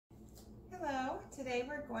Today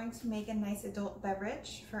we're going to make a nice adult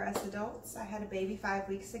beverage for us adults. I had a baby 5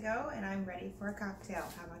 weeks ago and I'm ready for a cocktail.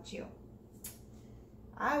 How about you?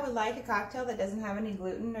 I would like a cocktail that doesn't have any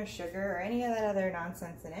gluten or sugar or any of that other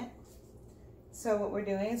nonsense in it. So what we're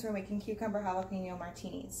doing is we're making cucumber jalapeno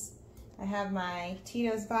martinis. I have my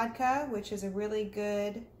Tito's vodka, which is a really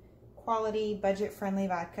good quality budget-friendly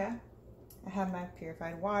vodka. I have my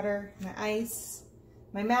purified water, my ice,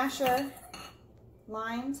 my masher,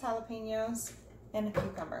 limes, jalapenos, and a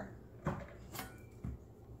cucumber.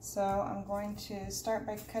 So I'm going to start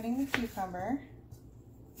by cutting the cucumber.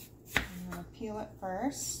 I'm going to peel it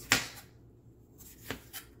first.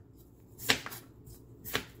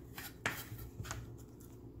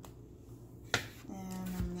 And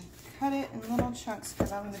I'm going to cut it in little chunks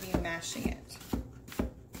because I'm going to be mashing it.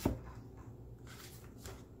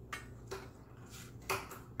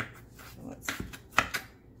 So let's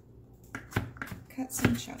cut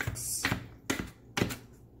some chunks.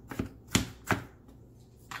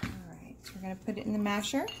 Alright, so we're going to put it in the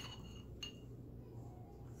masher.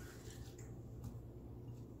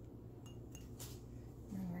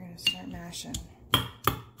 And we're going to start mashing.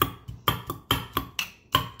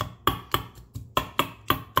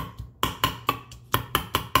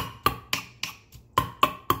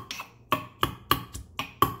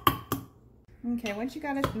 Okay, once you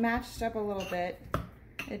got it mashed up a little bit,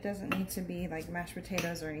 it doesn't need to be like mashed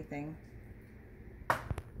potatoes or anything.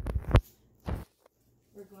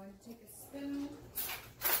 We're going to take a spoon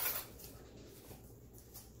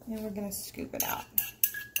and we're going to scoop it out.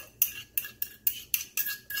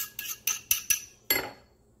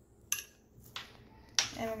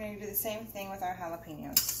 And we're going to do the same thing with our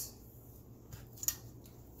jalapenos.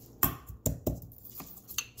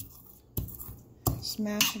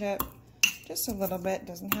 Smash it up just a little bit,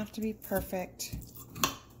 doesn't have to be perfect.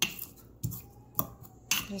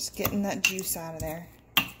 Just getting that juice out of there.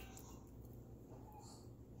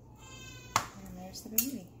 And there's the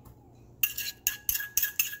baby.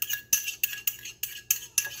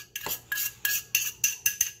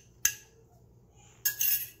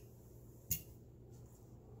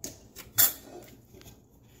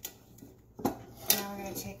 Now we're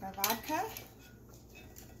going to take our vodka.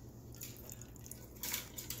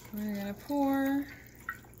 We're going to pour,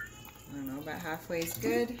 I don't know, about halfway is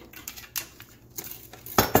good.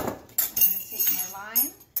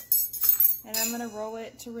 Lime, and I'm going to roll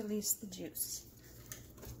it to release the juice.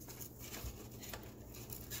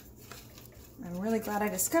 I'm really glad I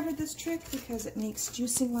discovered this trick because it makes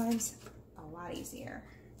juicing limes a lot easier.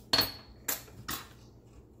 I'm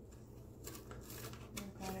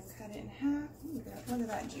going to cut it in half. Ooh, look at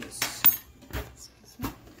that juice. Excuse me.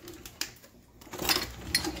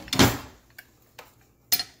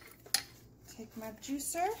 Take my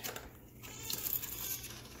juicer.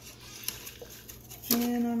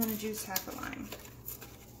 And I'm going to juice half a lime.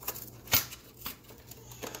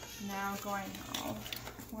 Now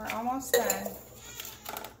we're almost done.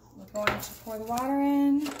 We're going to pour the water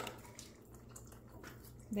in.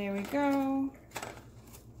 There we go.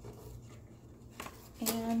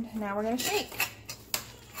 And now we're going to shake.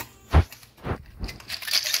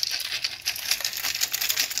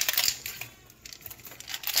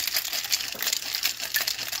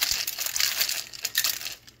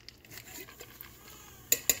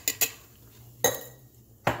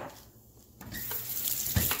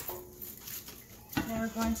 Now we're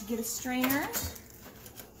going to get a strainer.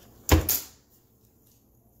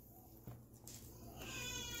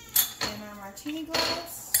 And our martini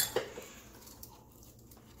glass.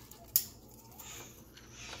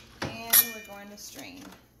 And we're going to strain.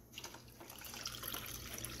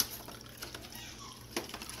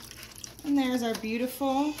 And there's our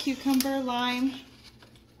beautiful cucumber lime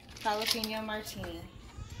jalapeno martini.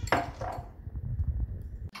 Now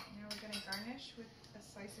we're going to garnish with a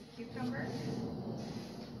slice of cucumber.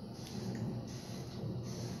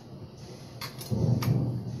 A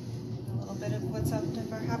little bit of what's left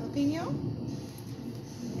of our jalapeno.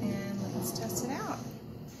 And let's test it out.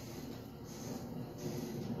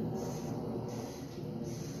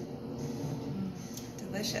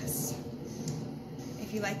 Delicious.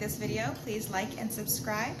 If you like this video, please like and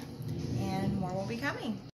subscribe, and more will be coming.